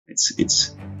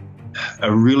it's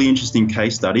a really interesting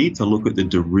case study to look at the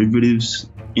derivatives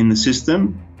in the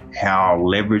system, how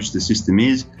leveraged the system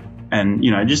is, and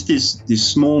just this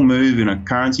small move in a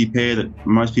currency pair that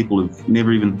most people have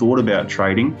never even thought about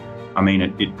trading. I mean,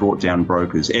 it brought down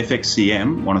brokers.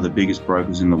 FXCM, one of the biggest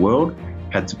brokers in the world,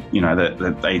 had to,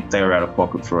 they were out of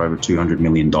pocket for over $200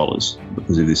 million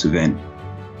because of this event.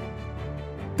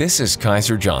 This is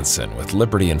Kaiser Johnson with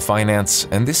Liberty and Finance,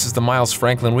 and this is the Miles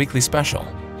Franklin Weekly Special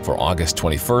for August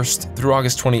 21st through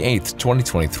August 28th,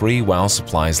 2023, while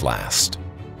supplies last.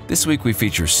 This week we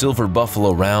feature Silver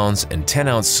Buffalo Rounds and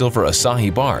 10-ounce Silver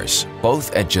Asahi Bars,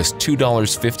 both at just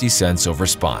 $2.50 over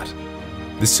spot.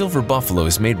 The Silver Buffalo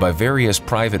is made by various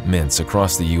private mints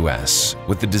across the U.S.,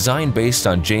 with the design based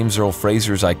on James Earl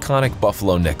Fraser's iconic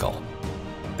Buffalo nickel.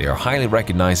 They are highly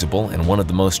recognizable and one of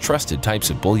the most trusted types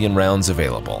of bullion rounds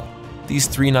available. These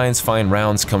 3/9 fine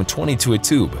rounds come 20 to a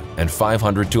tube and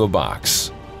 500 to a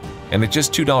box. And at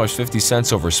just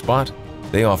 $2.50 over spot,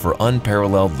 they offer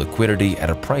unparalleled liquidity at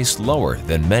a price lower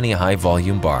than many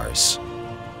high-volume bars.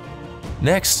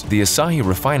 Next, the Asahi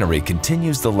Refinery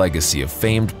continues the legacy of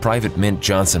famed private mint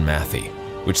Johnson Matthey,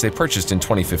 which they purchased in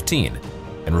 2015,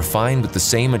 and refined with the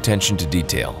same attention to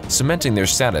detail, cementing their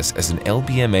status as an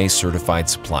LBMA-certified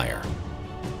supplier.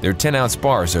 Their 10-ounce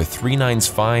bars are 3/9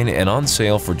 fine and on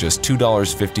sale for just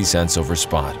 $2.50 over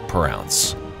spot per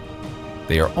ounce.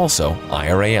 They are also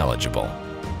IRA eligible.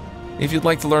 If you'd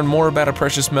like to learn more about a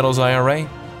precious metals IRA,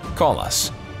 call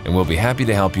us, and we'll be happy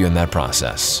to help you in that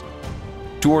process.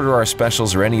 To order our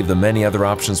specials or any of the many other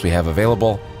options we have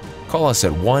available, call us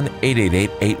at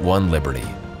 1-888-81-LIBERTY.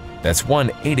 That's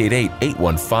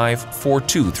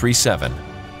 1-888-815-4237.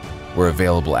 We're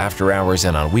available after hours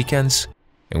and on weekends,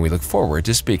 and we look forward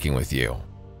to speaking with you.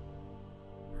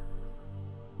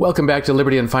 Welcome back to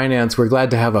Liberty and Finance. We're glad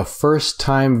to have a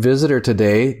first-time visitor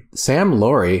today, Sam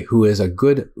Lawrie, who is a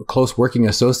good, close working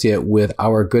associate with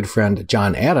our good friend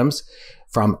John Adams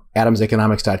from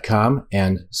adamseconomics.com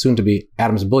and soon to be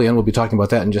Adams Bullion. We'll be talking about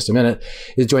that in just a minute,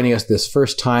 is joining us this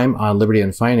first time on Liberty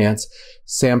and Finance.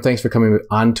 Sam, thanks for coming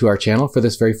on to our channel for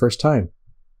this very first time.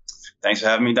 Thanks for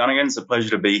having me, Donegan. It's a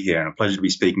pleasure to be here and a pleasure to be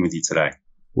speaking with you today.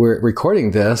 We're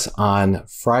recording this on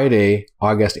Friday,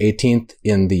 August 18th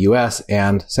in the US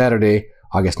and Saturday,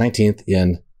 August 19th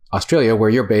in Australia, where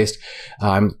you're based.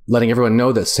 I'm letting everyone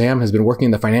know that Sam has been working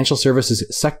in the financial services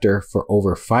sector for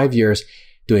over 5 years,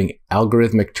 doing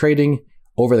algorithmic trading,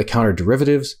 over-the-counter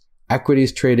derivatives,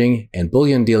 equities trading, and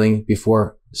bullion dealing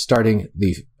before starting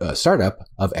the startup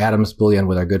of Adams Bullion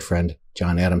with our good friend,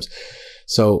 John Adams.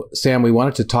 So, Sam, we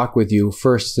wanted to talk with you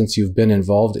first, since you've been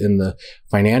involved in the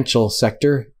financial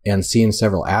sector and seen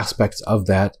several aspects of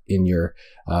that in your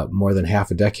more than half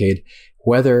a decade,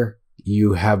 whether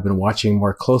you have been watching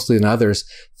more closely than others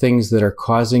things that are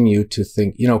causing you to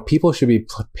think, people should be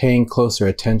paying closer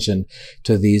attention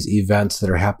to these events that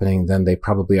are happening than they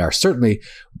probably are. Certainly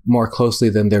more closely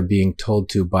than they're being told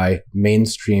to by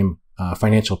mainstream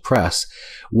financial press.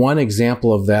 One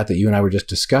example of that you and I were just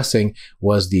discussing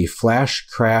was the flash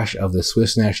crash of the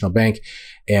Swiss National Bank,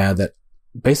 and that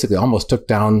basically almost took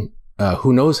down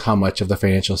who knows how much of the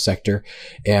financial sector.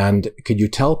 And could you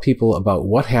tell people about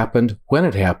what happened, when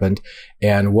it happened,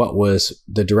 and what was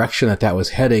the direction that was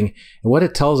heading, and what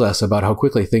it tells us about how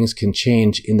quickly things can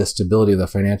change in the stability of the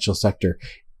financial sector,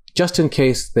 just in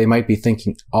case they might be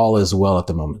thinking all is well at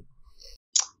the moment?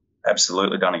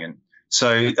 Absolutely, Donegan.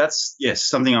 So that's, yes,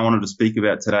 something I wanted to speak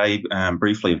about today,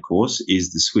 briefly, of course,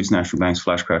 is the Swiss National Bank's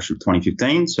flash crash of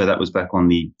 2015. So that was back on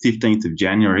the 15th of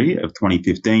January of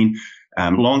 2015.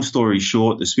 Long story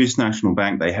short, the Swiss National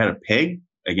Bank, they had a peg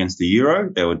against the euro.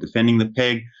 They were defending the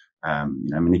peg,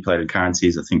 manipulated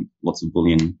currencies. I think lots of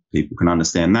bullion people can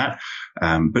understand that.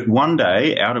 But one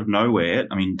day, out of nowhere,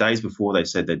 days before they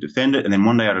said they'd defend it, and then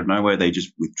one day out of nowhere, they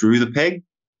just withdrew the peg.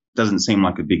 Doesn't seem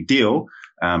like a big deal.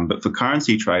 But for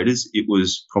currency traders, it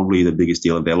was probably the biggest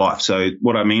deal of their life. So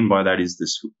what I mean by that is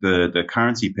the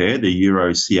currency pair, the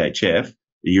euro CHF,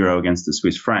 the euro against the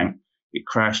Swiss franc, it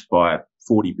crashed by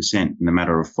 40% in a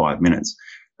matter of 5 minutes.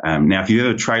 Now, if you've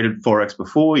ever traded Forex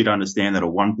before, you'd understand that a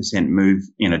 1% move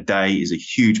in a day is a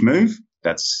huge move.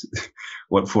 That's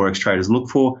what Forex traders look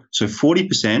for. So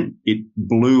 40%, it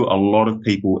blew a lot of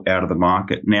people out of the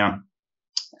market. Now,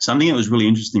 something that was really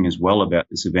interesting as well about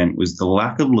this event was the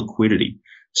lack of liquidity.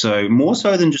 So more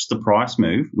so than just the price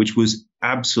move, which was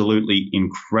absolutely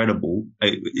incredible.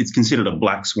 It's considered a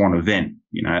black swan event,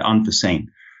 unforeseen.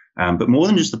 But more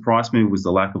than just the price move was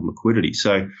the lack of liquidity.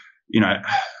 So,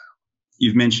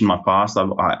 you've mentioned my past.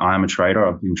 I am a trader.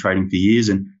 I've been trading for years.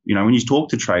 And, when you talk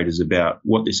to traders about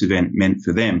what this event meant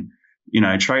for them,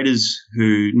 traders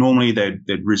who normally they'd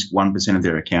risk 1% of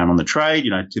their account on the trade,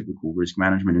 typical risk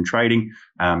management in trading,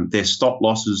 their stop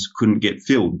losses couldn't get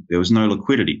filled. There was no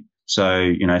liquidity.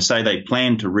 So, say they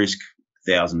planned to risk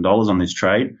 $1,000 on this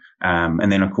trade,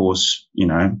 and then of course,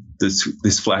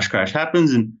 this flash crash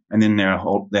happens, and then their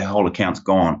whole account's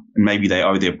gone, and maybe they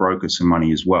owe their broker some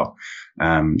money as well.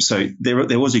 So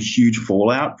there was a huge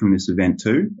fallout from this event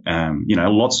too.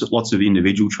 Lots of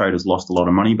individual traders lost a lot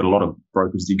of money, but a lot of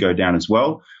brokers did go down as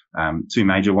well. Two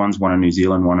major ones, one in New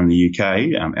Zealand, one in the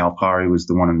UK. Alpari was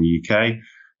the one in the UK.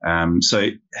 So,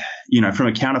 from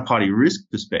a counterparty risk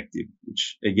perspective,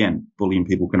 which again, bullion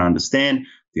people can understand,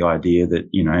 the idea that,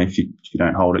 if you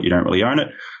don't hold it, you don't really own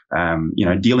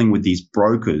it. Dealing with these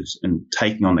brokers and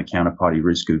taking on the counterparty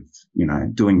risk of,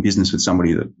 doing business with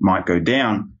somebody that might go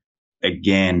down,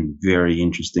 again, very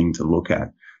interesting to look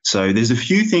at. So there's a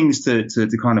few things to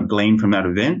kind of glean from that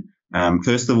event.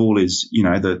 First of all is,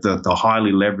 the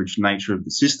highly leveraged nature of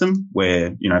the system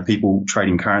where, people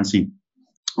trading currency.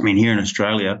 I mean, here in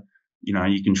Australia,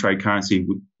 you can trade currency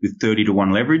with 30 to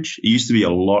 1 leverage. It used to be a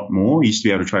lot more. You used to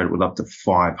be able to trade it with up to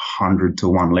 500 to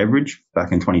 1 leverage.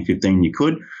 Back in 2015, you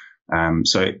could.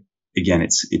 So again,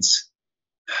 it's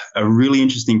a really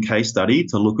interesting case study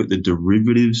to look at the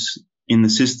derivatives in the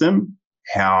system,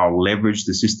 how leveraged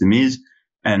the system is.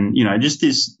 And, just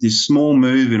this small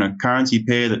move in a currency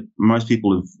pair that most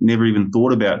people have never even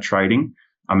thought about trading.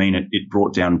 I mean, it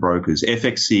brought down brokers.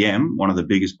 FXCM, one of the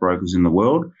biggest brokers in the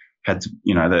world, had to,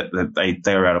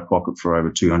 they were out of pocket for over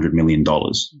 $200 million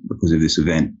because of this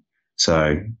event.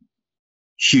 So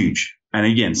huge. And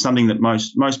again, something that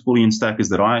most bullion stackers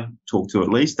that I talk to, at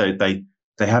least, they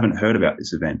haven't heard about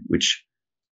this event, which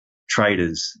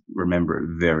traders remember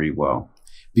it very well.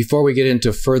 Before we get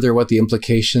into further what the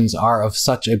implications are of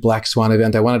such a black swan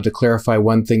event, I wanted to clarify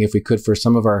one thing, if we could, for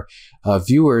some of our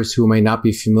viewers who may not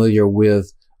be familiar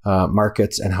with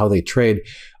markets and how they trade.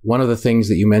 One of the things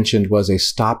that you mentioned was a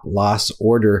stop loss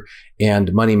order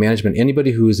and money management.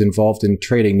 Anybody who is involved in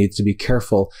trading needs to be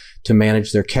careful to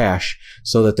manage their cash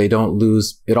so that they don't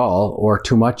lose it all or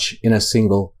too much in a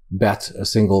single bet, a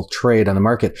single trade on the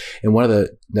market. And one of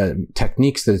the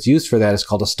techniques that is used for that is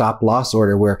called a stop loss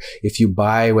order, where if you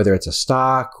buy, whether it's a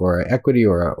stock or an equity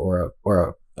or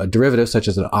a derivative such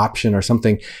as an option or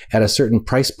something at a certain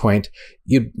price point,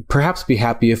 you'd perhaps be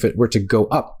happy if it were to go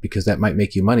up because that might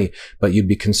make you money, but you'd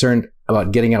be concerned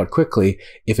about getting out quickly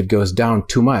if it goes down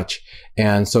too much.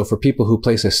 And so for people who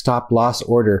place a stop loss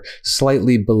order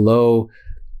slightly below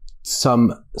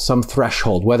some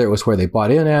threshold, whether it was where they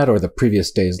bought in at or the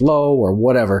previous day's low or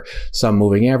whatever, some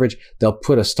moving average, they'll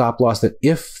put a stop loss that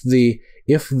if the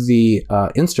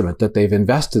instrument that they've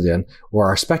invested in or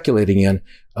are speculating in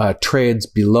trades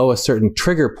below a certain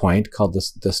trigger point called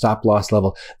the stop loss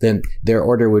level, then their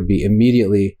order would be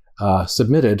immediately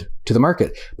submitted to the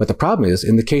market. But the problem is,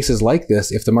 in the cases like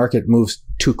this, if the market moves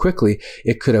too quickly,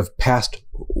 it could have passed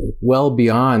well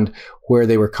beyond where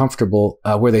they were comfortable,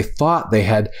 where they thought they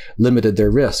had limited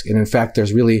their risk. And in fact,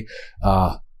 there's really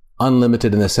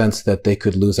unlimited in the sense that they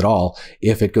could lose it all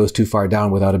if it goes too far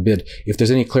down without a bid. If there's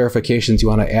any clarifications you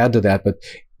want to add to that, but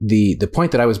the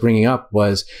point that I was bringing up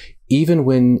was, even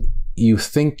when you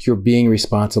think you're being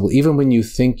responsible, even when you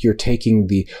think you're taking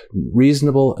the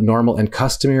reasonable, normal, and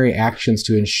customary actions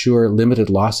to ensure limited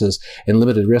losses and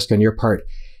limited risk on your part,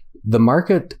 the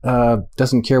market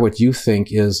doesn't care what you think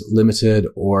is limited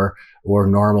or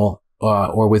normal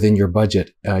or within your budget.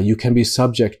 You can be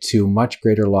subject to much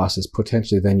greater losses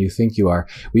potentially than you think you are.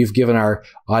 We've given our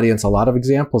audience a lot of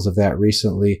examples of that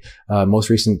recently. Most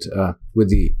recent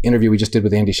with the interview we just did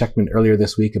with Andy Schechtman earlier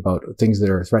this week about things that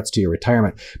are threats to your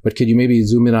retirement. But could you maybe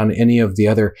zoom in on any of the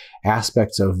other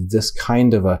aspects of this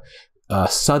kind of a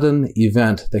sudden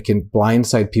event that can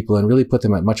blindside people and really put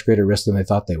them at much greater risk than they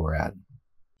thought they were at?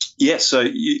 Yes, so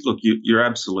you're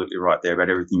absolutely right there about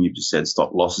everything you've just said,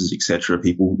 stop losses, etc.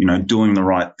 People, doing the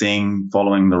right thing,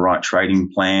 following the right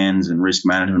trading plans and risk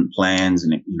management plans,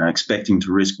 and expecting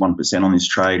to risk 1% on this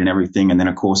trade and everything. And then,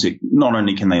 of course, not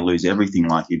only can they lose everything,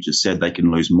 like you just said, they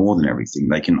can lose more than everything.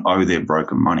 They can owe their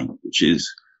broker money, which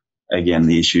is, again,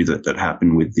 the issue that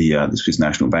happened with the Swiss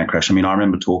National Bank crash. I mean, I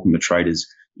remember talking to traders,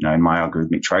 in my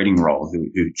algorithmic trading role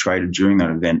who traded during that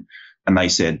event, and they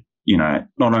said, not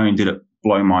only did it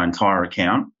blow my entire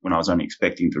account when I was only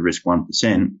expecting to risk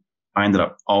 1%, I ended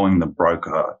up owing the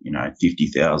broker,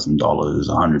 $50,000,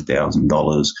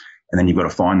 $100,000. And then you've got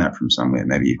to find that from somewhere.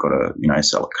 Maybe you've got to,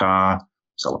 sell a car,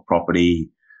 sell a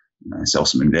property, sell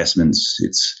some investments.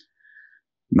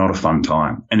 not a fun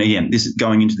time. And again, this is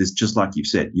going into this, just like you've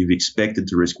said, you've expected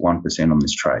to risk 1% on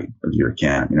this trade of your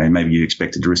account. Maybe you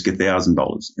expected to risk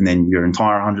 $1,000 and then your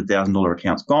entire $100,000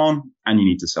 account's gone and you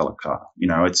need to sell a car.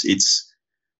 It's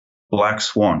black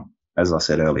swan, as I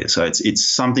said earlier. So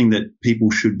it's something that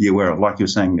people should be aware of, like you were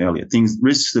saying earlier,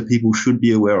 risks that people should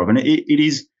be aware of. And it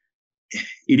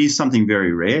is something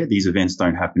very rare. These events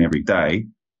don't happen every day,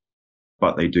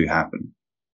 but they do happen.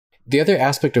 The other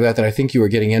aspect of that I think you were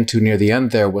getting into near the end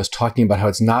there was talking about how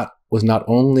was not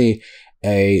only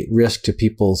a risk to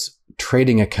people's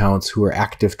trading accounts who are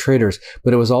active traders,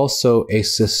 but it was also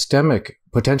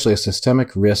potentially a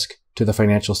systemic risk to the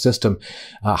financial system.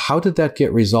 How did that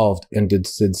get resolved? And did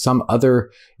some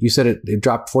other, you said it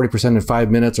dropped 40% in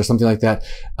 5 minutes or something like that.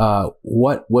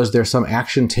 Was there some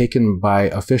action taken by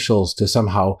officials to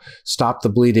somehow stop the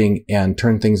bleeding and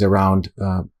turn things around,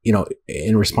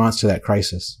 in response to that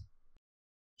crisis?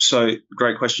 So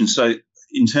great question. So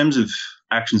in terms of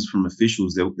actions from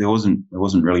officials, there wasn't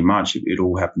really much. It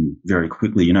all happened very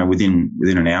quickly. Within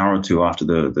an hour or two after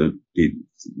the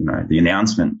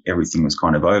announcement, everything was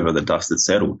kind of over. The dust had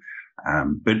settled.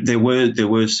 But there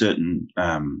were certain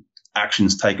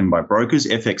actions taken by brokers.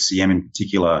 FXCM in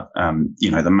particular,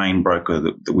 the main broker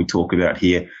that we talk about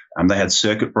here, they had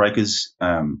circuit breakers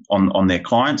on their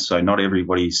clients. So not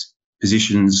everybody's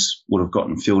positions would have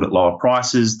gotten filled at lower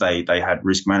prices. They had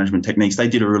risk management techniques. They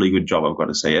did a really good job, I've got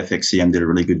to say. FXCM did a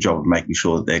really good job of making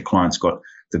sure that their clients got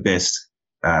the best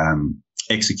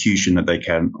execution that they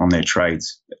can on their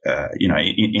trades,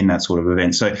 in that sort of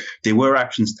event. So there were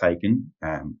actions taken.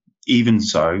 Even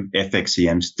so,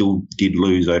 FXCM still did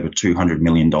lose over $200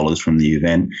 million from the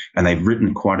event, and they've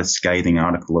written quite a scathing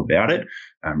article about it,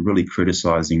 really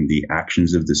criticizing the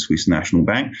actions of the Swiss National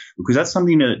Bank, because that's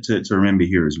something to remember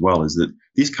here as well, is that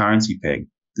this currency peg,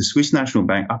 the Swiss National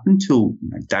Bank, up until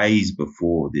days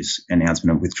before this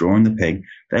announcement of withdrawing the peg,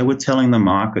 they were telling the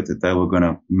market that they were going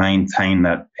to maintain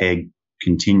that peg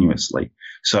continuously.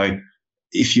 So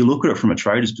if you look at it from a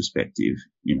trader's perspective,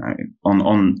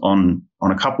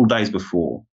 on a couple of days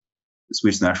before, the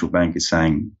Swiss National Bank is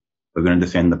saying we're going to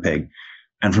defend the peg.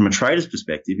 And from a trader's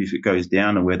perspective, if it goes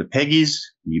down to where the peg is,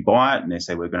 you buy it and they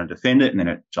say we're going to defend it, and then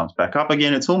it jumps back up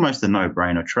again, it's almost a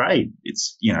no-brainer trade.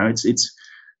 It's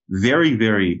very,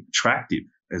 very attractive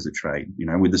as a trade.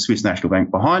 With the Swiss National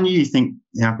Bank behind you, you think,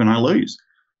 how can I lose?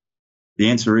 The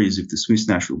answer is, if the Swiss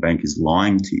National Bank is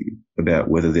lying to you about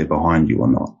whether they're behind you or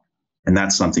not. And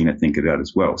that's something to think about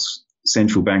as well.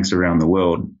 Central banks around the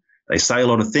world, they say a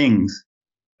lot of things,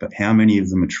 but how many of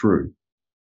them are true?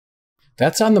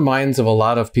 That's on the minds of a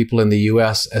lot of people in the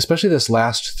U.S., especially this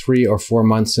last 3 or 4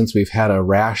 months since we've had a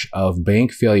rash of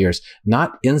bank failures,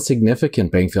 not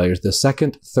insignificant bank failures. The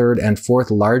second, third, and fourth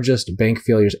largest bank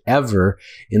failures ever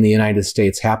in the United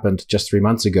States happened just 3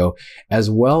 months ago,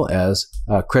 as well as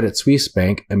Credit Suisse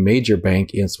Bank, a major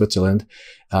bank in Switzerland,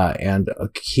 and a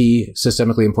key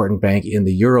systemically important bank in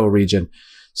the Euro region.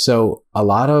 So a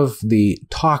lot of the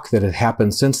talk that had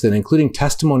happened since then, including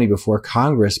testimony before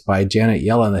Congress by Janet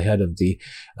Yellen, the head of the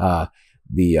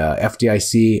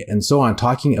FDIC and so on,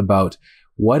 talking about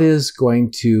what is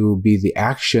going to be the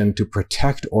action to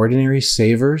protect ordinary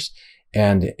savers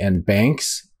and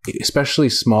banks, especially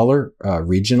smaller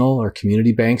regional or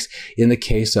community banks, in the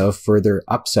case of further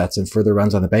upsets and further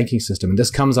runs on the banking system. And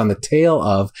this comes on the tail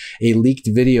of a leaked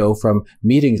video from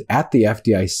meetings at the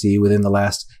FDIC within the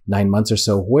last 9 months or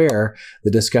so, where the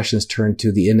discussions turned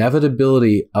to the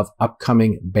inevitability of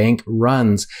upcoming bank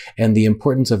runs and the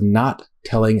importance of not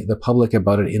telling the public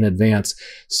about it in advance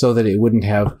so that it wouldn't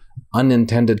have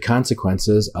unintended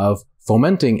consequences of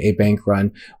fomenting a bank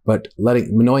run, but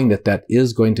knowing that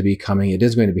is going to be coming, it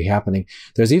is going to be happening.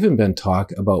 There's even been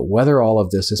talk about whether all of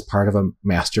this is part of a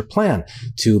master plan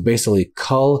to basically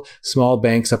cull small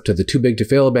banks up to the too big to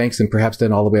fail banks, and perhaps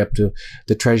then all the way up to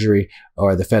the Treasury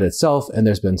or the Fed itself. And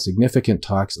there's been significant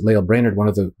talks. Lael Brainerd, one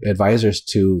of the advisors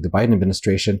to the Biden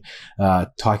administration,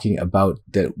 talking about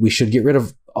that we should get rid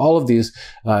of all of these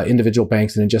individual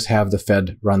banks and then just have the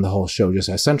Fed run the whole show, just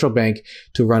a central bank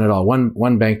to run it all,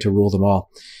 one bank to rule them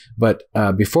all. But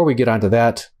before we get onto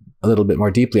that a little bit more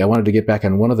deeply, I wanted to get back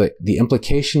on one of the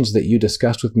implications that you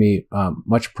discussed with me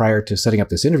much prior to setting up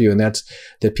this interview, and that's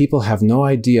that people have no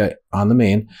idea on the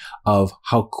main of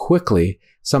how quickly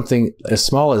something as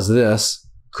small as this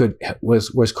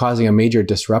was causing a major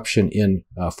disruption in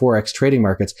Forex trading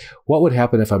markets. What would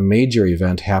happen if a major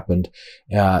event happened,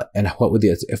 and what would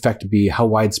the effect be? How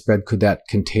widespread could that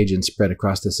contagion spread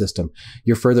across the system?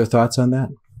 Your further thoughts on that?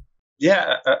 Yeah,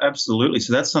 absolutely.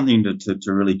 So that's something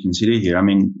to really consider here. I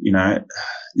mean,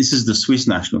 this is the Swiss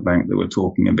National Bank that we're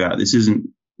talking about. This isn't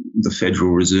the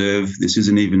Federal Reserve. This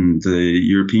isn't even the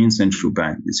European Central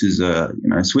Bank. This is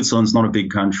Switzerland's not a big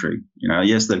country.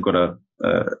 Yes, they've got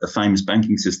a famous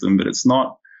banking system, but it's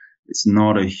not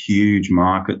a huge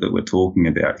market that we're talking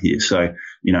about here. So,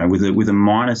 with a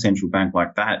minor central bank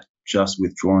like that, just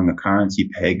withdrawing a currency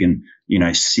peg and,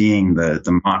 seeing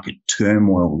the market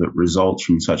turmoil that results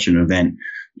from such an event,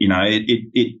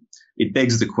 it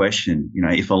begs the question,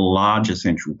 if a larger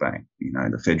central bank,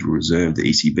 the Federal Reserve, the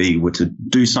ECB, were to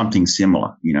do something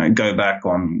similar, go back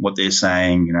on what they're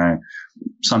saying,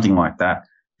 something like that,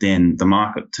 then the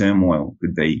market turmoil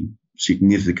could be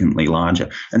significantly larger.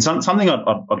 And something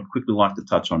I'd quickly like to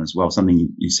touch on as well, something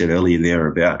you said earlier there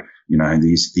about,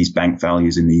 these bank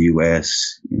failures in the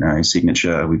US,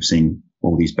 Signature, we've seen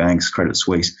all these banks, Credit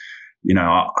Suisse,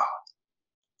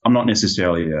 I'm not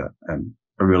necessarily a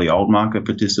really old market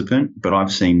participant, but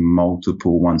I've seen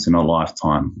multiple once in a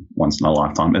lifetime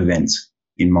events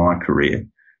in my career,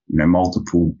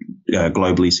 multiple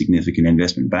globally significant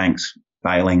investment banks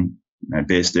failing,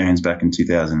 Bear Stearns back in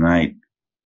 2008,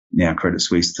 now Credit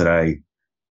Suisse today.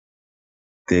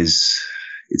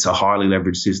 It's a highly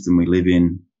leveraged system we live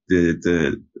in.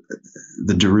 The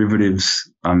derivatives,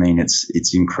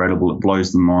 it's incredible. It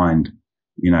blows the mind.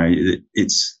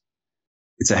 It's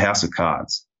a house of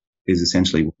cards is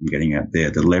essentially what I'm getting at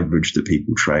there, the leverage that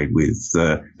people trade with.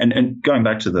 And going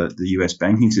back to the US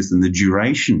banking system, the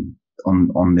duration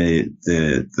on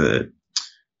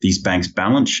these banks'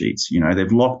 balance sheets,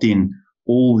 they've locked in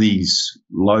all these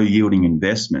low yielding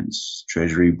investments,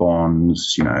 treasury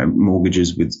bonds,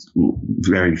 mortgages with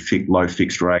very low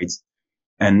fixed rates.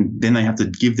 And then they have to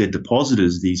give their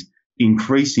depositors these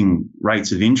increasing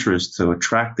rates of interest to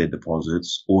attract their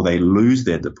deposits, or they lose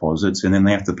their deposits and then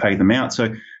they have to pay them out.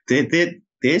 So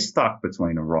they're stuck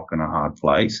between a rock and a hard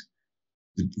place.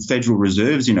 The Federal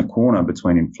Reserve's in a corner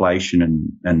between inflation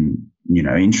and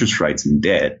interest rates and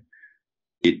debt.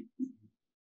 It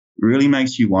really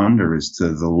makes you wonder as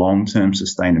to the long-term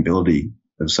sustainability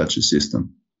of such a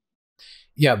system.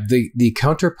 Yeah, the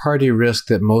counterparty risk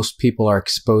that most people are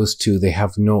exposed to, they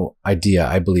have no idea,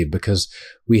 I believe, because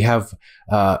we have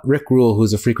Rick Rule,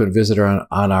 who's a frequent visitor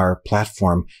on our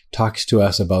platform, talks to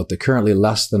us about the currently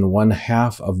less than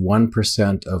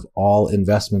 0.5% of all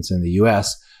investments in the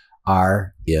U.S.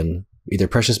 are in either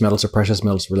precious metals or precious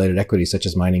metals related equities, such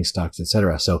as mining stocks,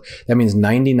 etc. So that means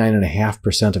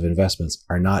 99.5% of investments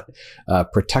are not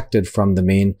protected from the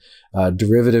main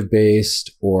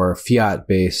derivative-based or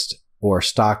fiat-based or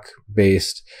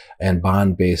stock-based and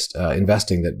bond-based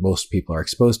investing that most people are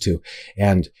exposed to.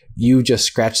 And you just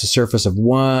scratched the surface of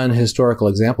one historical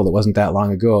example that wasn't that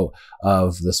long ago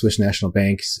of the Swiss National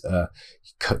Bank's,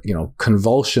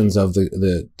 convulsions of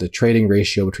the trading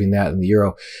ratio between that and the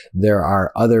euro. There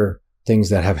are other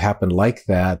things that have happened like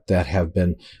that have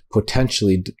been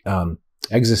potentially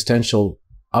existential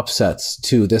upsets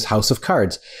to this house of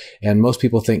cards. And most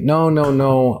people think,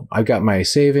 no, I've got my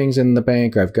savings in the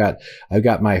bank, or I've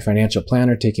got my financial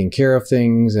planner taking care of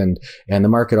things, and the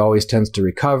market always tends to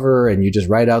recover, and you just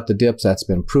ride out the dips. That's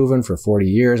been proven for 40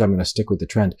 years. I'm going to stick with the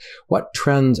trend. What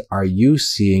trends are you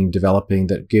seeing developing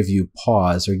that give you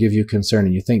pause or give you concern,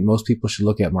 and you think most people should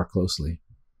look at more closely?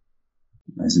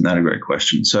 Isn't that a great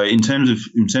question? So in terms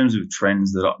of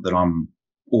trends that I'm,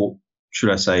 or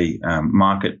should I say,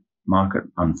 market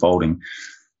unfolding,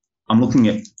 I'm looking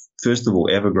at, first of all,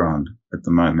 Evergrande at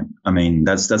the moment.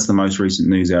 That's the most recent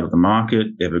news out of the market.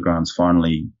 Evergrande's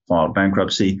finally filed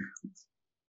bankruptcy.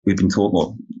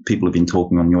 People have been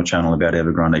talking on your channel about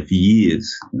Evergrande for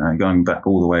years, going back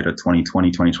all the way to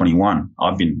 2020, 2021.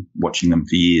 I've been watching them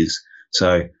for years.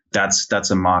 So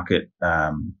that's a market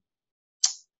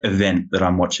event that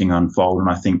I'm watching unfold, and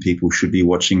I think people should be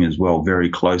watching as well very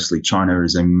closely. China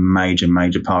is a major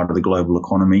part of the global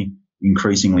economy,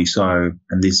 increasingly so,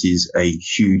 and this is a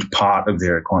huge part of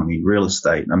their economy. Real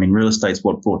estate. Real estate's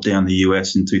what brought down the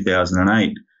US in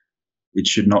 2008. It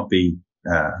should not be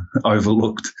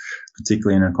overlooked,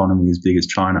 particularly in an economy as big as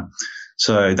China.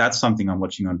 So that's something I'm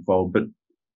watching unfold. But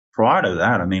prior to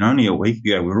that, only a week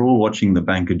ago, we were all watching the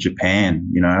Bank of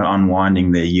Japan,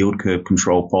 unwinding their yield curve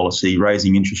control policy,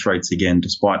 raising interest rates again,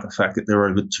 despite the fact that they're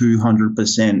over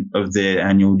 200% of their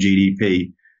annual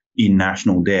GDP in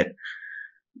national debt.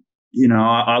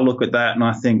 I look at that and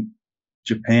I think,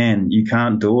 Japan, you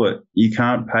can't do it. You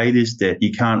can't pay this debt.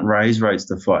 You can't raise rates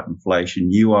to fight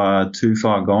inflation. You are too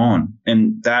far gone.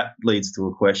 And that leads to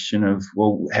a question of,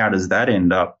 well, how does that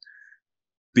end up?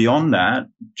 Beyond that,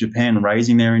 Japan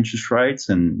raising their interest rates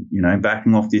and,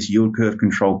 backing off this yield curve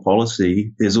control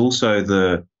policy, there's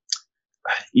also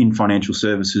in financial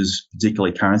services,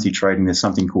 particularly currency trading, there's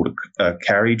something called a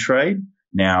carry trade.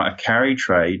 Now, a carry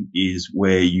trade is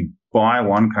where you buy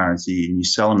one currency and you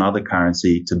sell another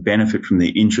currency to benefit from the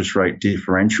interest rate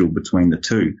differential between the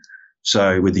two.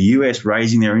 So with the US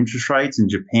raising their interest rates and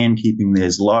Japan keeping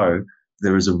theirs low,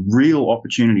 there is a real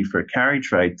opportunity for a carry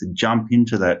trade to jump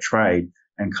into that trade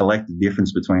and collect the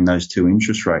difference between those two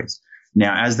interest rates.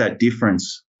 Now, as that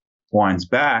difference winds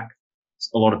back,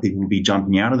 a lot of people will be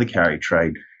jumping out of the carry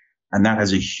trade, and that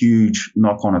has a huge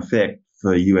knock-on effect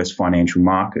for US financial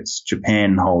markets.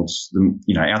 Japan holds,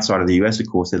 outside of the US, of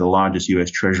course, they're the largest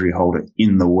US Treasury holder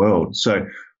in the world. So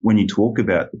when you talk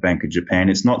about the Bank of Japan,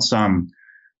 it's not some,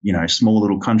 small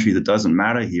little country that doesn't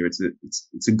matter here.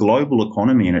 It's a global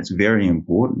economy, and it's very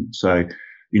important. So,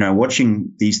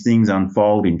 watching these things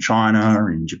unfold in China,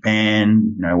 in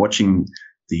Japan, watching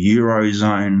the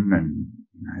Eurozone and,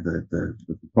 the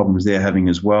problems they're having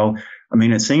as well. I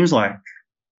mean, it seems like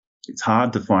it's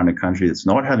hard to find a country that's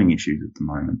not having issues at the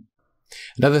moment.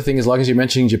 Another thing, as long as you're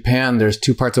mentioning Japan, there's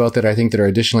two parts about that I think that are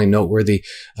additionally noteworthy.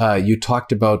 You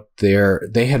talked about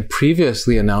they had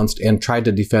previously announced and tried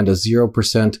to defend a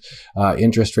 0%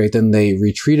 interest rate. Then they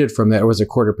retreated from that, or was it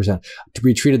 0.25%?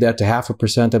 Retreated that to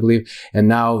 0.5%, I believe. And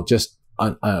now just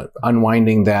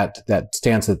unwinding that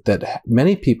stance that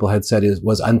many people had said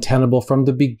was untenable from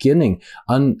the beginning,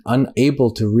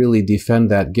 unable to really defend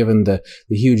that given the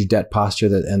huge debt posture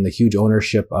and the huge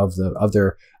ownership of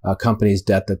their company's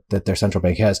debt that their central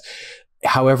bank has.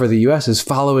 However, the U.S. is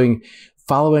following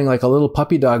like a little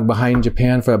puppy dog behind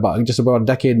Japan for about a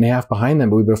decade and a half behind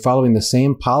them, but we've been following the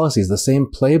same policies, the same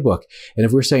playbook. And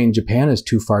if we're saying Japan is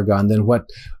too far gone, then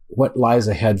what lies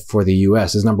ahead for the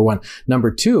U.S. is number one. Number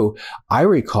two, I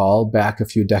recall back a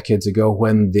few decades ago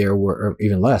when there were, or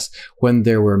even less, when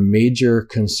there were major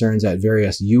concerns at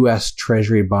various U.S.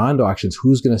 Treasury bond auctions,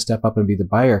 who's going to step up and be the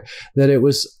buyer, that it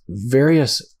was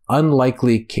various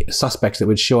unlikely suspects that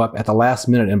would show up at the last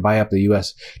minute and buy up the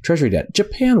U.S. Treasury debt.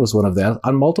 Japan was one of them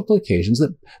on multiple occasions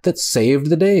that saved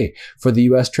the day for the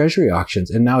U.S. Treasury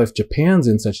auctions. And now if Japan's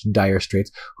in such dire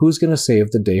straits, who's going to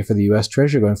save the day for the U.S.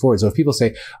 Treasury going forward? So if people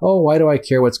say, oh, why do I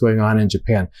care what's going on in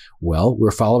Japan? Well,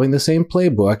 we're following the same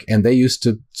playbook, and they used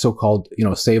to so-called,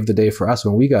 save the day for us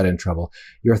when we got in trouble.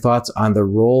 Your thoughts on the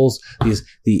roles,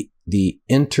 the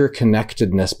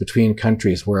interconnectedness between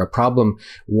countries, where a problem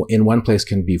in one place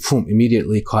can be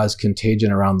immediately cause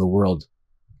contagion around the world.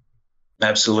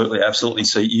 Absolutely.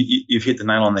 So you've hit the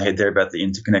nail on the head there about the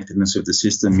interconnectedness of the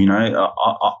system.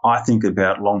 I think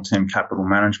about long-term capital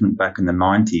management back in the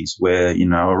 90s, where,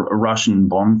 a Russian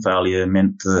bond failure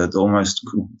meant the almost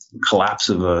collapse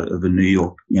of a New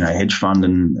York, hedge fund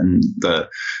and the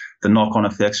knock-on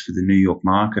effects for the New York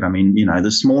market. I mean,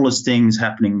 the smallest things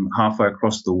happening halfway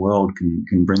across the world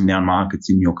can bring down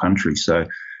markets in your country. So,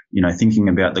 thinking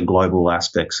about the global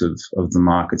aspects of the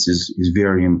markets is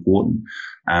very important.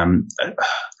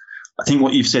 I think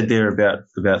what you've said there about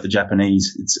the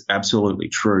Japanese, it's absolutely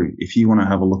true. If you want to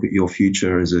have a look at your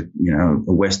future as a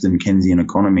Western Keynesian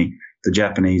economy, the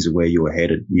Japanese are where you're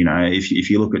headed. If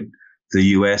you look at the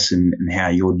US and how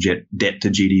your debt to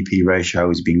GDP ratio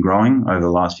has been growing over the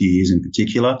last few years in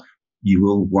particular, you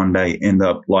will one day end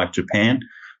up like Japan.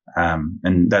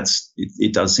 And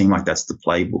it does seem like that's the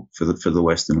playbook for the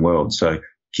Western world. So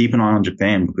keep an eye on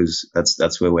Japan, because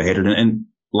that's where we're headed. And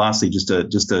lastly, just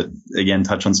to again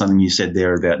touch on something you said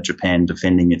there about Japan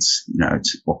defending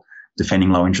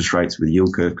defending low interest rates with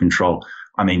yield curve control.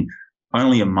 I mean,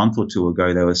 only a month or two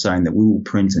ago, they were saying that we will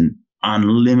print an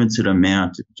unlimited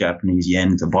amount of Japanese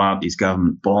yen to buy up these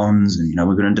government bonds, and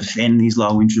we're going to defend these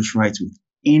low interest rates with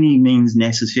any means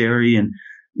necessary. And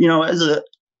as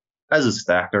a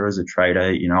stacker, as a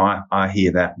trader, I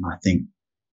hear that and I think,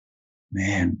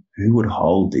 man, who would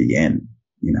hold the yen?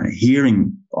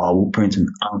 Hearing, we'll print an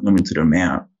unlimited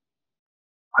amount,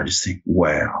 I just think,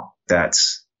 wow,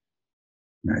 that's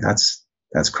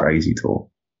crazy talk.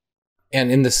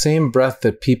 And in the same breath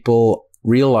that people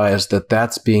realize that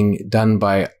that's being done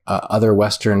by other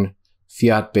Western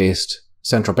fiat-based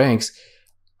central banks,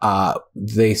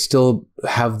 they still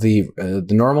have the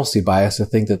normalcy bias to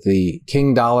think that the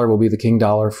king dollar will be the king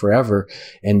dollar forever.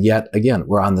 And yet, again,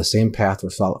 we're on the same path.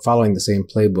 We're following the same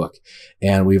playbook.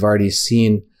 And we've already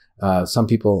seen some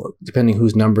people, depending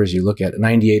whose numbers you look at,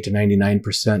 98 to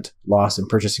 99% loss in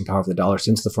purchasing power of the dollar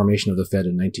since the formation of the Fed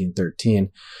in 1913.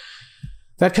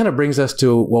 That kind of brings us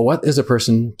to, well, what is a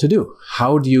person to do?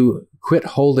 How do you quit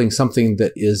holding something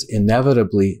that is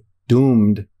inevitably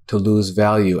doomed to lose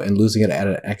value and losing it at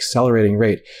an accelerating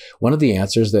rate, one of the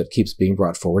answers that keeps being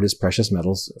brought forward is precious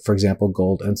metals, for example,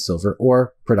 gold and silver,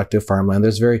 or productive farmland.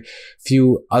 There's very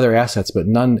few other assets, but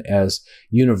none as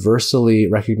universally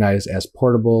recognized as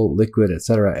portable, liquid,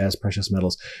 etc., as precious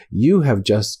metals. You have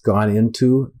just gone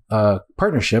into a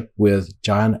partnership with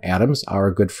John Adams,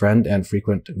 our good friend and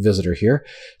frequent visitor here,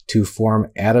 to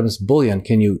form Adams Bullion.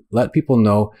 Can you let people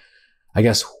know, I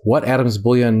guess, what Adams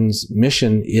Bullion's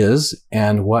mission is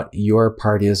and what your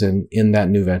part is in that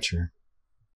new venture?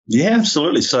 Yeah,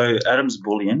 absolutely. So Adams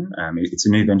Bullion, it's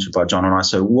a new venture by John and I.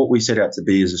 So what we set out to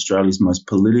be is Australia's most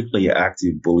politically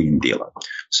active bullion dealer.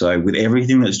 So with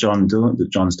everything that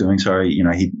John's doing,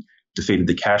 he defeated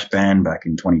the cash ban back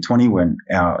in 2020 when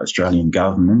our Australian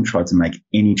government tried to make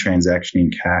any transaction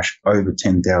in cash over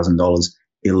 $10,000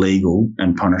 illegal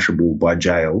and punishable by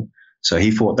jail. So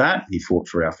he fought that. He fought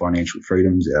for our financial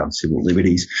freedoms, our civil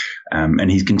liberties,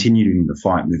 and he's continuing the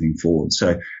fight moving forward.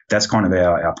 So that's kind of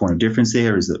our point of difference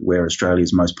there, is that we're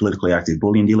Australia's most politically active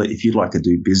bullion dealer. If you'd like to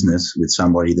do business with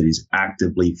somebody that is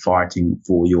actively fighting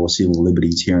for your civil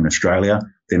liberties here in Australia,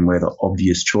 then we're the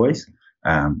obvious choice.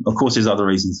 Of course, there's other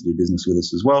reasons to do business with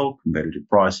us as well, competitive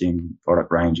pricing,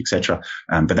 product range, etc.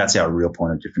 But that's our real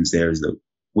point of difference there, is that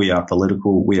we are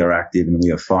political, we are active, and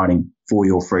we are fighting for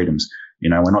your freedoms.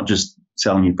 We're not just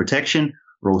selling you protection,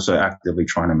 we're also actively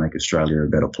trying to make Australia a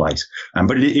better place.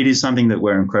 But it is something that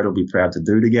we're incredibly proud to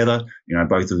do together.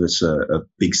 Both of us are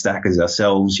big stackers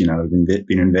ourselves. We've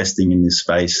been investing in this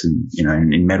space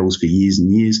and, in metals for years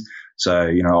and years. So,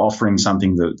 offering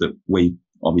something that we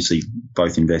obviously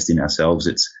both invest in ourselves,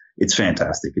 it's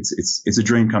fantastic. It's a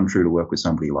dream come true to work with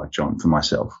somebody like John for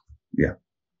myself. Yeah.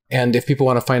 And if people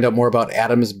want to find out more about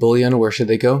Adams Bullion, where should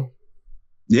they go?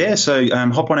 Yeah, so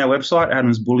hop on our website,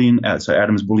 Adams Bullion, so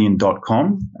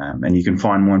adamsbullion.com, and you can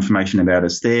find more information about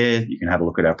us there. You can have a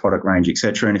look at our product range,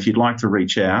 etc. And if you'd like to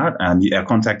reach out, our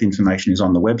contact information is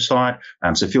on the website,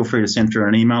 so feel free to send through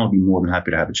an email. I'll be more than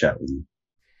happy to have a chat with you.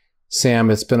 Sam,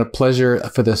 it's been a pleasure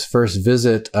for this first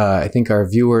visit. I think our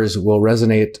viewers will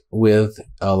resonate with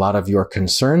a lot of your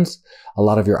concerns, a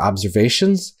lot of your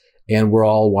observations, and we're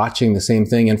all watching the same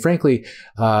thing. And frankly,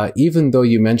 even though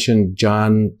you mentioned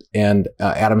John and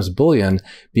Adams Bullion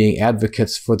being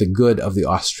advocates for the good of the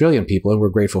Australian people, and we're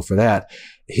grateful for that,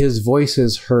 his voice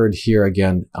is heard here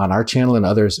again on our channel and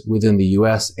others within the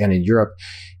US and in Europe.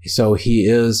 So he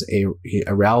is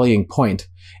a rallying point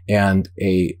and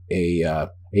a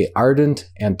ardent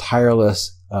and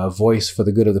tireless voice for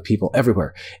the good of the people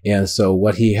everywhere. And so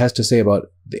what he has to say about,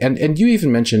 and you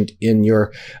even mentioned in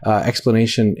your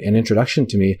explanation and introduction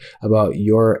to me about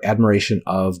your admiration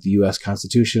of the U.S.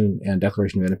 Constitution and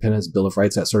Declaration of Independence, Bill of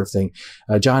Rights, that sort of thing.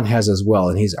 John has as well,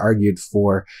 and he's argued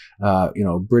for,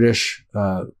 British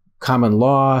common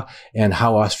law and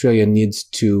how Australia needs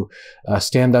to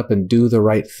stand up and do the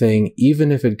right thing,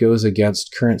 even if it goes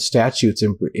against current statutes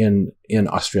in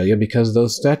Australia, because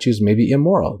those statutes may be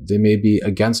immoral. They may be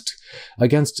against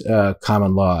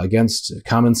common law, against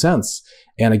common sense,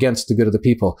 and against the good of the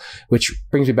people. Which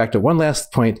brings me back to one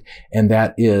last point, and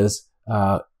that is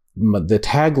the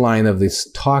tagline of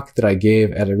this talk that I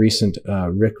gave at a recent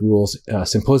Rick Rule's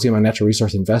Symposium on Natural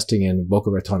Resource Investing in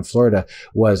Boca Raton, Florida,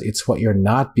 was, "It's what you're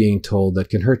not being told that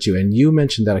can hurt you." And you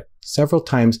mentioned that several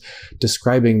times,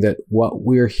 describing that what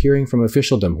we're hearing from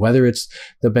officialdom, whether it's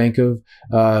the Bank of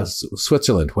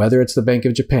Switzerland, whether it's the Bank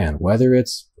of Japan, whether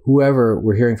it's whoever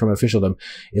we're hearing from officialdom,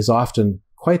 is often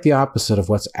quite the opposite of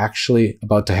what's actually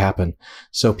about to happen.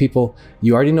 So people,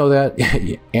 you already know that.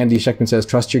 Andy Schechtman says,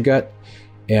 trust your gut.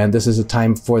 And this is a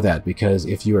time for that, because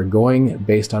if you are going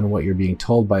based on what you're being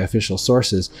told by official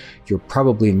sources, you're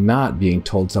probably not being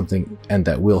told something and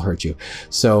that will hurt you.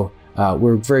 So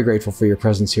we're very grateful for your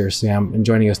presence here, Sam, and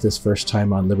joining us this first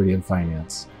time on Liberty and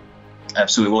Finance.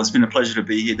 Absolutely. Well, it's been a pleasure to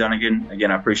be here, Dunnigan.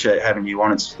 Again, I appreciate having you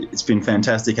on. It's been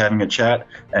fantastic having a chat.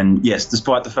 And yes,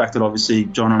 despite the fact that obviously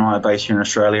John and I are based here in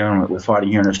Australia and we're fighting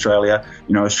here in Australia,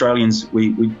 Australians,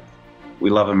 we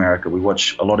love America. We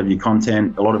watch a lot of your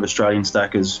content. A lot of Australian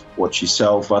stackers watch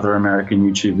yourself, other American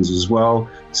YouTubers as well.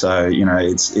 So,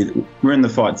 we're in the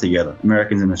fight together,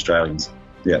 Americans and Australians.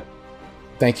 Yeah.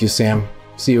 Thank you, Sam.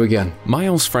 See you again.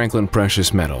 Miles Franklin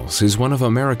Precious Metals is one of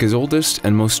America's oldest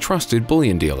and most trusted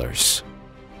bullion dealers.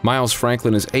 Miles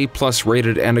Franklin is A+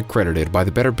 rated and accredited by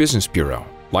the Better Business Bureau,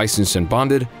 licensed and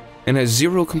bonded, and has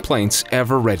 0 complaints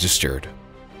ever registered.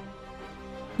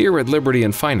 Here at Liberty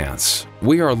and Finance,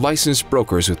 we are licensed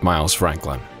brokers with Miles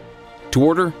Franklin. To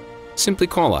order, simply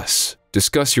call us,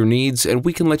 discuss your needs, and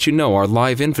we can let you know our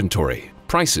live inventory,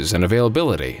 prices, and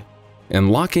availability,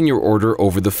 and lock in your order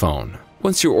over the phone.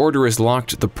 Once your order is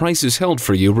locked, the price is held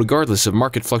for you regardless of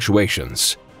market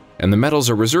fluctuations. and the metals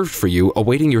are reserved for you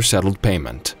awaiting your settled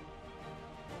payment.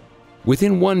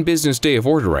 Within 1 business day of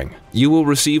ordering, you will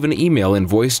receive an email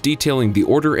invoice detailing the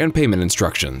order and payment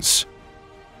instructions.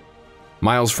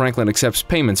 Miles Franklin accepts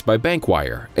payments by bank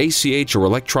wire, ACH or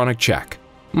electronic check,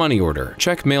 money order,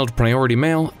 check mailed priority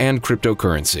mail, and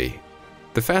cryptocurrency.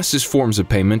 The fastest forms of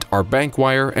payment are bank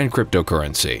wire and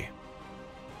cryptocurrency.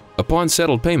 Upon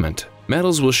settled payment,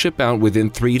 metals will ship out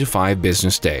within 3 to 5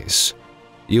 business days.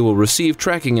 You will receive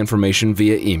tracking information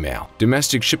via email.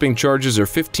 Domestic shipping charges are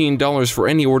 $15 for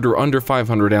any order under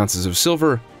 500 ounces of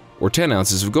silver or 10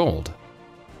 ounces of gold.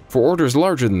 For orders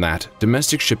larger than that,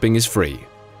 domestic shipping is free.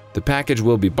 The package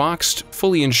will be boxed,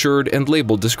 fully insured, and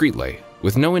labeled discreetly,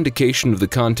 with no indication of the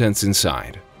contents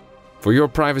inside. For your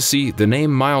privacy, the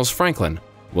name Miles Franklin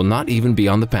will not even be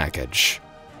on the package.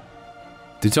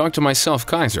 To talk to myself,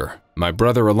 Kaiser, my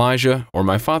brother Elijah, or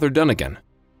my father Dunnigan,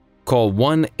 call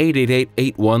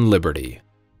 1-888-81-LIBERTY.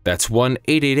 That's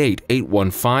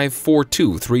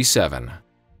 1-888-815-4237.